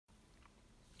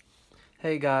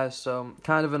Hey guys, so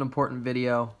kind of an important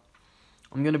video.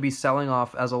 I'm going to be selling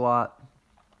off as a lot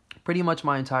pretty much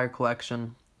my entire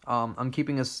collection. I'm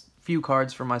keeping few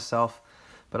cards for myself,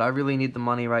 but I really need the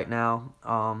money right now.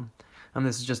 And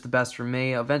this is just the best for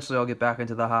me. Eventually I'll get back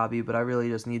into the hobby, but I really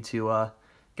just need to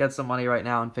get some money right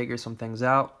now and figure some things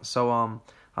out. So I'm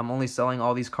only selling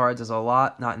all these cards as a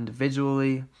lot, not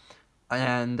individually.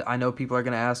 And I know people are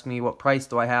going to ask me what price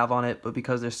do I have on it, but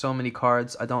because there's so many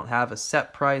cards, I don't have a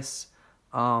set price.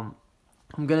 Um,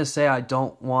 I'm gonna say I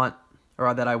don't want,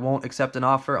 or that I won't accept an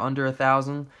offer under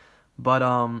 1,000,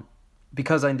 but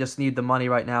because I just need the money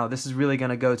right now, this is really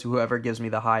gonna go to whoever gives me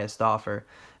the highest offer.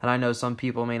 And I know some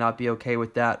people may not be okay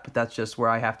with that, but that's just where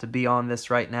I have to be on this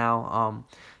right now.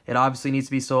 It obviously needs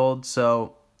to be sold,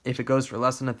 so if it goes for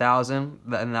less than 1,000,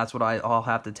 then that's what I'll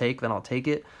have to take. Then I'll take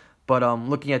it. But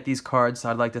looking at these cards,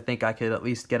 I'd like to think I could at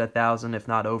least get 1,000, if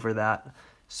not over that.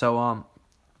 So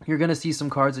you're going to see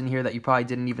some cards in here that you probably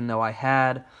didn't even know I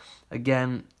had.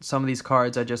 Again, some of these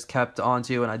cards I just kept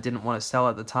onto and I didn't want to sell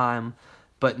at the time.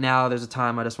 But now there's a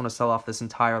time I just want to sell off this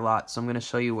entire lot. So I'm going to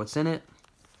show you what's in it.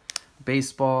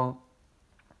 Baseball,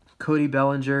 Cody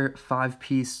Bellinger,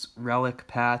 5-piece relic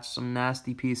patch. Some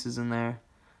nasty pieces in there.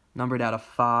 Numbered out of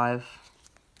 5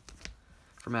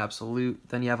 from Absolute.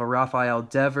 Then you have a Rafael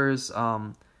Devers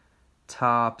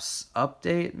Topps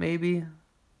update, maybe.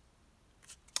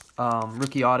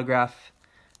 Rookie autograph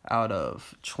out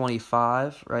of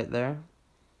 25 right there.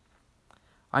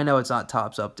 I know it's not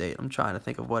Topps update. I'm trying to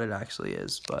think of what it actually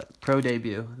is, but pro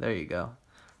debut. There you go.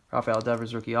 Rafael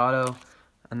Devers rookie auto.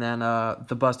 And then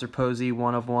the Buster Posey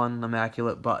 1/1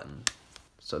 immaculate button.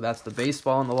 So that's the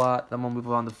baseball in the lot. Then we'll move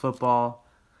on to football.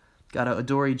 Got a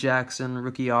Adoree Jackson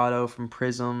rookie auto from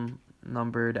Prism,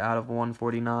 numbered out of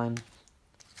 149.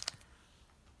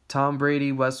 Tom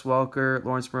Brady, Wes Welker,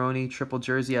 Lawrence Maroney, triple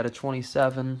jersey out of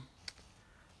 27.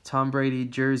 Tom Brady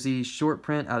jersey short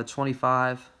print out of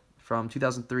 25 from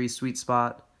 2003 Sweet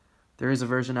Spot. There is a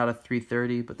version out of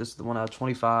 330, but this is the one out of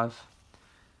 25.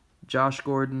 Josh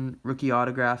Gordon, rookie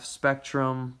autograph,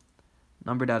 Spectrum,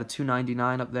 numbered out of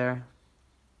 299 up there.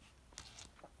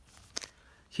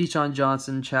 Keyshawn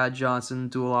Johnson, Chad Johnson,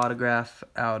 dual autograph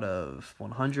out of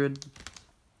 100.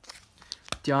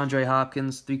 DeAndre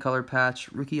Hopkins, 3-color patch,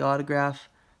 rookie autograph,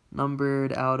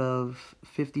 numbered out of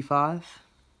 55.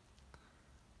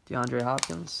 DeAndre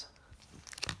Hopkins.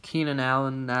 Keenan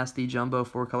Allen, nasty jumbo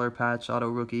 4-color patch, auto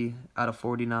rookie out of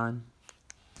 49.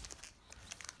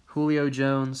 Julio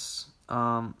Jones,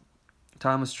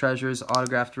 Timeless Treasures,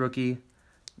 autographed rookie,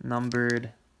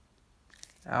 numbered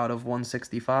out of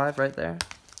 165 right there.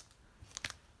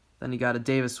 Then you got a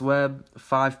Davis Webb,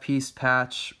 5-piece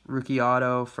patch, rookie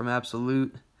auto from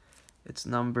Absolute. It's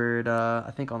numbered,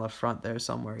 I think on the front there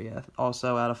somewhere, yeah.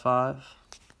 Also out of 5.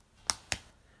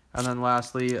 And then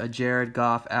lastly, a Jared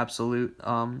Goff Absolute,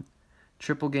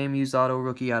 triple game used auto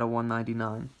rookie out of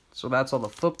 199. So that's all the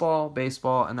football,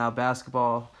 baseball, and now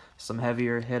basketball, some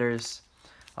heavier hitters.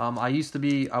 I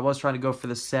was trying to go for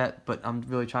the set, but I'm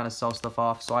really trying to sell stuff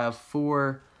off. So I have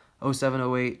 4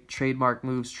 07-08 trademark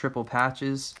moves triple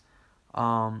patches.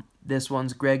 This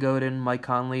one's Greg Oden, Mike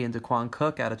Conley, and Daquan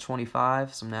Cook out of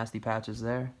 25. Some nasty patches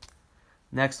there.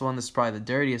 Next one, this is probably the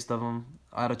dirtiest of them.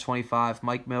 Out of 25,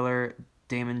 Mike Miller,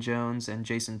 Damon Jones, and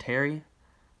Jason Terry.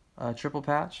 Triple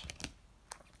patch.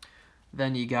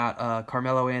 Then you got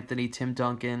Carmelo Anthony, Tim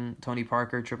Duncan, Tony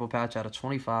Parker, triple patch out of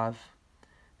 25.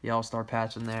 The All-Star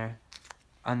patch in there.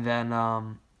 And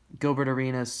then Gilbert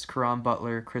Arenas, Caron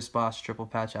Butler, Chris Bosh, triple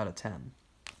patch out of 10.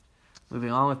 Moving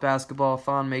on with basketball,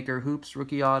 Thon Maker Hoops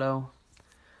rookie auto.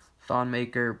 Thon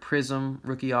Maker Prism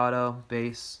rookie auto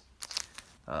base.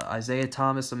 Isaiah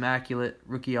Thomas Immaculate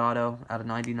rookie auto out of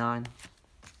 99.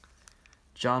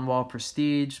 John Wall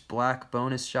Prestige Black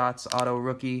bonus shots auto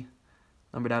rookie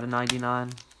numbered out of 99.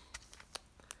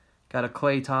 Got a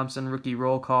Klay Thompson rookie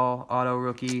roll call auto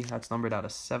rookie, that's numbered out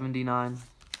of 79.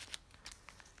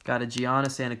 Got a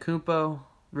Giannis Antetokounmpo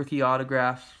rookie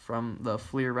autograph from the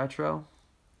Fleer Retro.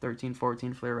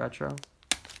 13-14 Fleer Retro.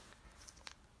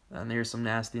 And there's some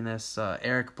nastiness.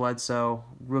 Eric Bledsoe,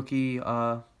 rookie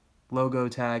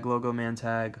logo man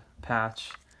tag patch,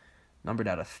 numbered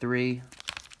out of 3.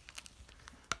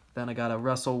 Then I got a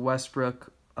Russell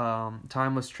Westbrook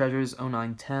Timeless Treasures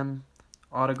 09-10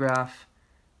 autograph,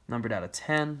 numbered out of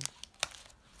 10.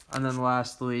 And then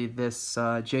lastly, this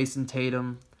Jason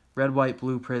Tatum Red, White,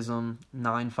 Blue Prism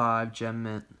 9-5 Gem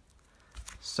Mint.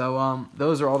 So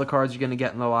those are all the cards you're going to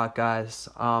get in the lot, guys.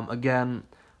 Again,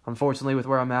 unfortunately, with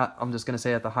where I'm at, I'm just going to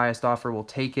say that the highest offer will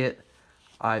take it.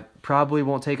 I probably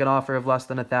won't take an offer of less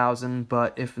than 1,000,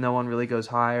 but if no one really goes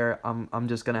higher, I'm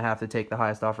just going to have to take the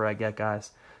highest offer I get, guys.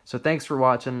 So thanks for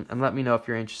watching, and let me know if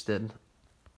you're interested.